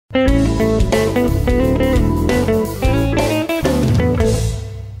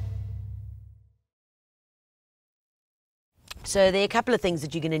So there are a couple of things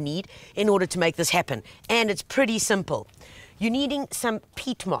that you're going to need in order to make this happen. And it's pretty simple. You're needing some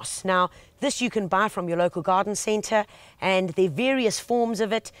peat moss. Now, this you can buy from your local garden centre, and there are various forms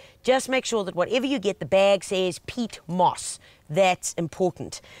of it. Just make sure that whatever you get, the bag says peat moss. That's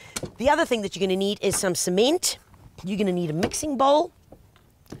important. The other thing that you're going to need is some cement. You're going to need a mixing bowl,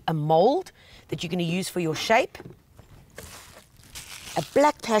 a mould that you're going to use for your shape, a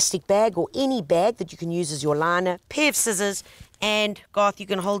black plastic bag or any bag that you can use as your liner, pair of scissors, and Garth, you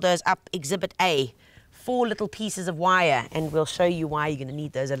can hold those up, Exhibit A, 4 little pieces of wire, and we'll show you why you're going to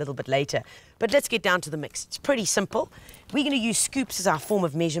need those a little bit later. But let's get down to the mix. It's pretty simple. We're going to use scoops as our form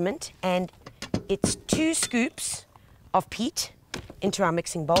of measurement, and it's 2 scoops of peat into our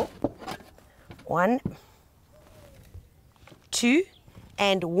mixing bowl. 1, 2,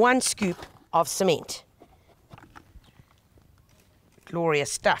 and 1 scoop of cement.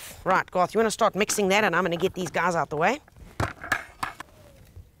 Glorious stuff. Right, Garth, you want to start mixing that, and I'm going to get these guys out the way.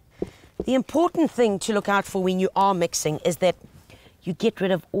 The important thing to look out for when you are mixing is that you get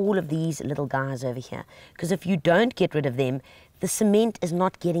rid of all of these little guys over here. Because if you don't get rid of them, the cement is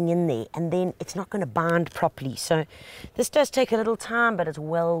not getting in there, and then it's not going to bind properly. So this does take a little time, but it's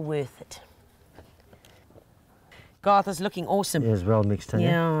well worth it. Garth is looking awesome. It is well mixed, Tanya.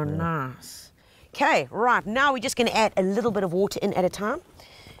 Yeah, nice. Okay, right, now we're just going to add a little bit of water in at a time.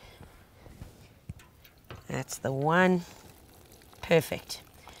 That's the one. Perfect.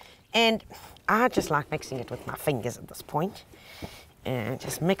 And I just like mixing it with my fingers at this point. And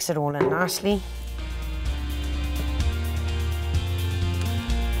just mix it all in nicely.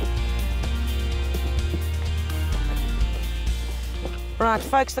 Right,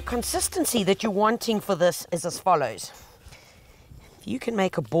 folks, the consistency that you're wanting for this is as follows. You can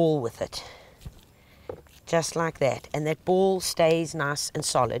make a ball with it. Just like that, and that ball stays nice and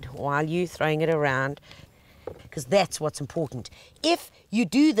solid while you're throwing it around, because that's what's important. If you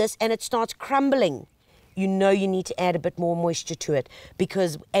do this and it starts crumbling, you know you need to add a bit more moisture to it,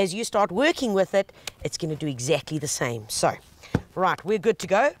 because as you start working with it, it's going to do exactly the same. So, right, we're good to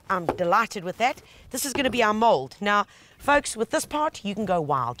go. I'm delighted with that. This is going to be our mold. Now, folks, with this part, you can go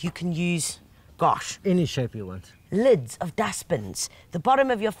wild. You can use, gosh, any shape you want. Lids of dustbins, the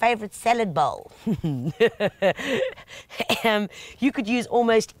bottom of your favorite salad bowl. You could use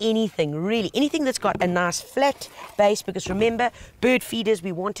almost anything, really. Anything that's got a nice flat base, because remember, bird feeders,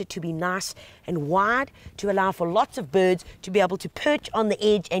 we want it to be nice and wide to allow for lots of birds to be able to perch on the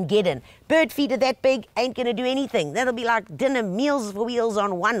edge and get in. Bird feeder that big ain't going to do anything. That'll be like dinner meals for wheels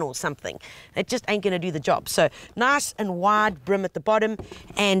on one or something. It just ain't going to do the job. So nice and wide brim at the bottom,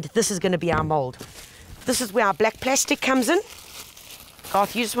 and this is going to be our mold. This is where our black plastic comes in.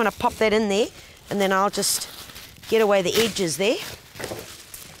 Garth, you just want to pop that in there, and then I'll just get away the edges there.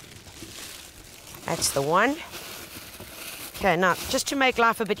 That's the one. Okay, now, just to make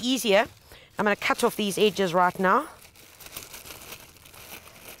life a bit easier, I'm going to cut off these edges right now.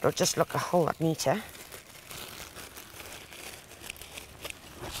 It'll just look a whole lot neater.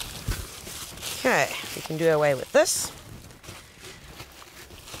 Okay, we can do away with this.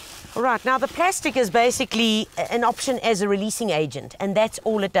 All right, now the plastic is basically an option as a releasing agent, and that's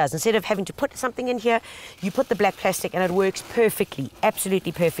all it does. Instead of having to put something in here, you put the black plastic and it works perfectly,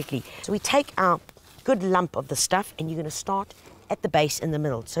 absolutely perfectly. So we take our good lump of the stuff, and you're going to start at the base in the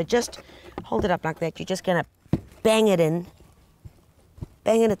middle. So just hold it up like that. You're just going to bang it in,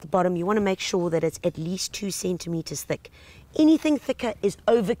 bang it at the bottom. You want to make sure that it's at least 2 centimeters thick. Anything thicker is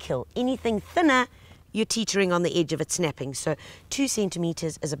overkill. Anything thinner, you're teetering on the edge of it snapping. So 2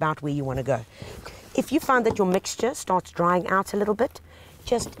 centimeters is about where you want to go. If you find that your mixture starts drying out a little bit,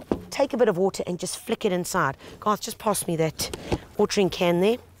 just take a bit of water and just flick it inside. Guys, just pass me that watering can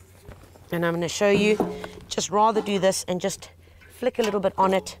there. And I'm going to show you, just rather do this and just flick a little bit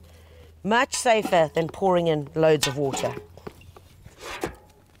on it. Much safer than pouring in loads of water.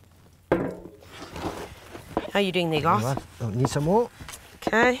 How are you doing there, Garth? Right. I'll need some more.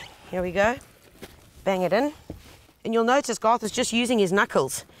 Okay, here we go. Bang it in. And you'll notice Garth is just using his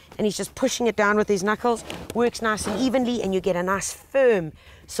knuckles, and he's just pushing it down with his knuckles. Works nice and evenly, and you get a nice firm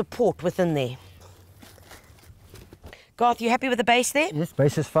support within there. Garth, you happy with the base there? Yes,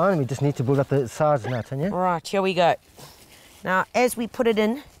 base is fine. We just need to build up the sides now, Tanya. All right, here we go. Now, as we put it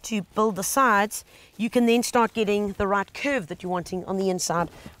in to build the sides, you can then start getting the right curve that you're wanting on the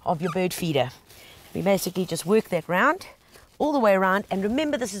inside of your bird feeder. We basically just work that round, all the way around. And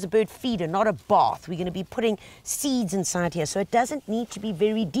remember, this is a bird feeder, not a bath. We're going to be putting seeds inside here, so it doesn't need to be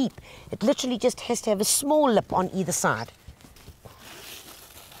very deep. It literally just has to have a small lip on either side.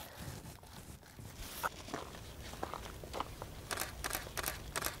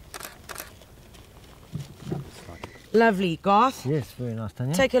 Lovely, Garth. Yes, very nice,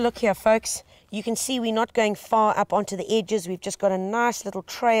 Tanya. Take a look here, folks. You can see we're not going far up onto the edges. We've just got a nice little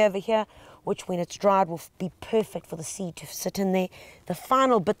tray over here, which when it's dried will be perfect for the seed to sit in there. The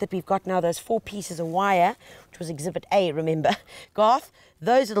final bit that we've got now, those 4 pieces of wire, which was exhibit A, remember. Garth,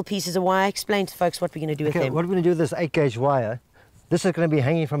 those little pieces of wire, explain to folks what we're going to do with them. What we're going to do with this 8-gauge wire, this is going to be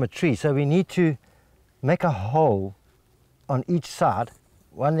hanging from a tree, so we need to make a hole on each side.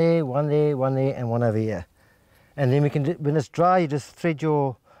 One there, one there, one there, and one over here. And then we can, when it's dry, you just thread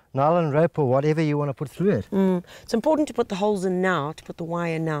your nylon rope or whatever you want to put through it. It's important to put the holes in now, to put the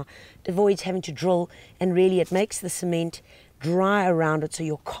wire now. It avoids having to drill, and really it makes the cement dry around it, so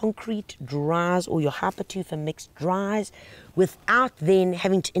your concrete dries or your hypertufa mix dries without then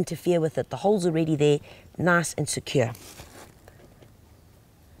having to interfere with it. The hole's already there, nice and secure.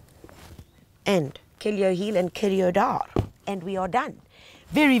 And kill your heel and kill your dar. And we are done.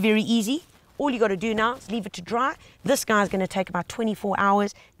 Very, very easy. All you got to do now is leave it to dry. This guy's going to take about 24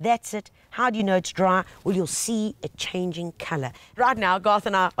 hours. That's it. How do you know it's dry? Well, you'll see it changing color. Right now, Garth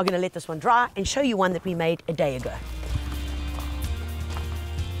and I are going to let this one dry and show you one that we made a day ago.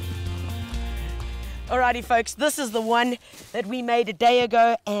 Alrighty, folks, this is the one that we made a day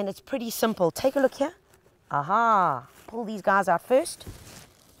ago, and it's pretty simple. Take a look here. Aha. Pull these guys out first.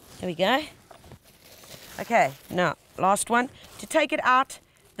 There we go. Okay, now, last one. To take it out,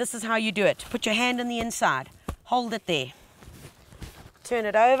 this is how you do it. Put your hand on the inside. Hold it there. Turn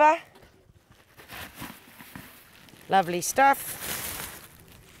it over. Lovely stuff.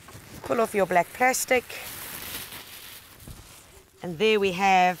 Pull off your black plastic. And there we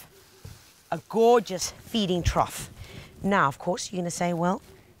have a gorgeous feeding trough. Now, of course, you're going to say, well,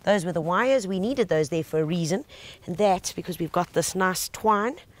 those were the wires. We needed those there for a reason. And that's because we've got this nice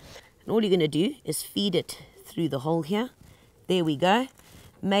twine. And all you're going to do is feed it through the hole here. There we go.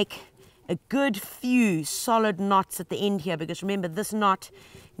 Make a good few solid knots at the end here, because remember, this knot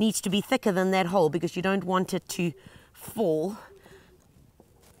needs to be thicker than that hole because you don't want it to fall.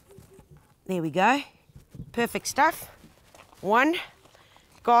 There we go. Perfect stuff. One.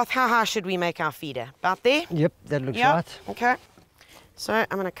 Garth, how high should we make our feeder? About there? Yep, that looks right. Okay. So I'm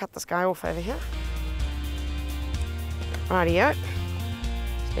going to cut this guy off over here. Rightio.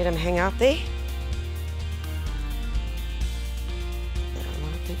 Let him hang out there.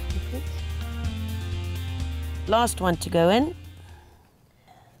 Last one to go in.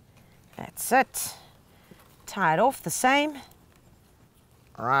 That's it. Tie it off the same.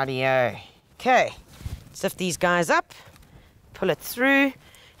 Rightio. Okay. Lift these guys up. Pull it through.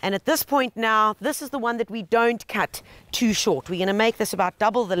 And at this point now, this is the one that we don't cut too short. We're going to make this about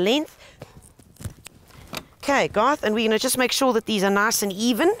double the length. Okay, Garth, and we're going to just make sure that these are nice and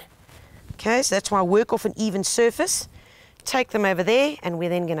even. Okay, so that's why I work off an even surface. Take them over there, and we're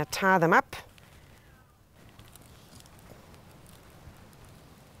then going to tie them up.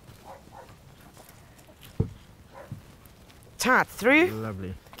 Tie it through. Lovely.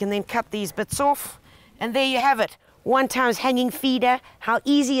 You can then cut these bits off, and there you have it. 1 times hanging feeder. How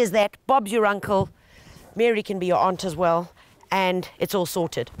easy is that? Bob's your uncle. Mary can be your aunt as well, and it's all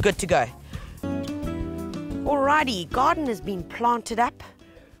sorted. Good to go. Alrighty, garden has been planted up.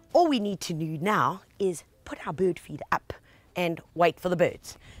 All we need to do now is put our bird feeder up and wait for the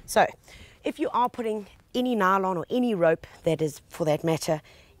birds. So, if you are putting any nylon or any rope, that is for that matter,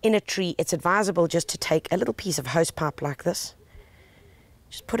 in a tree, it's advisable just to take a little piece of hose pipe like this.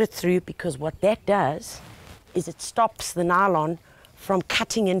 Just put it through, because what that does is it stops the nylon from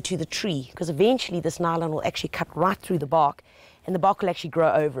cutting into the tree, because eventually this nylon will actually cut right through the bark, and the bark will actually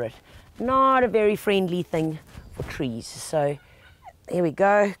grow over it. Not a very friendly thing for trees. So there we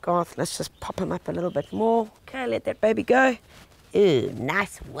go. Garth, let's just pop him up a little bit more. Okay, let that baby go. Ooh,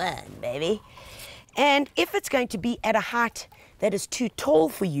 nice one, baby. And if it's going to be at a height that is too tall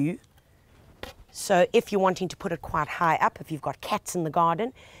for you, so if you're wanting to put it quite high up, if you've got cats in the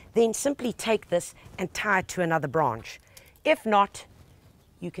garden, then simply take this and tie it to another branch. If not,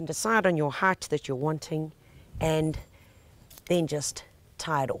 you can decide on your height that you're wanting and then just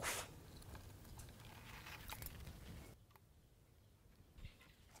tie it off.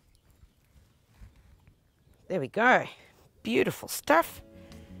 There we go. Beautiful stuff.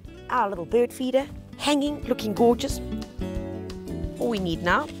 Our little bird feeder, hanging, looking gorgeous. All we need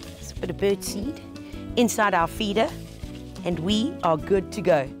now is a bit of bird seed inside our feeder, and we are good to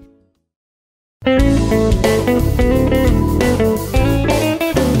go.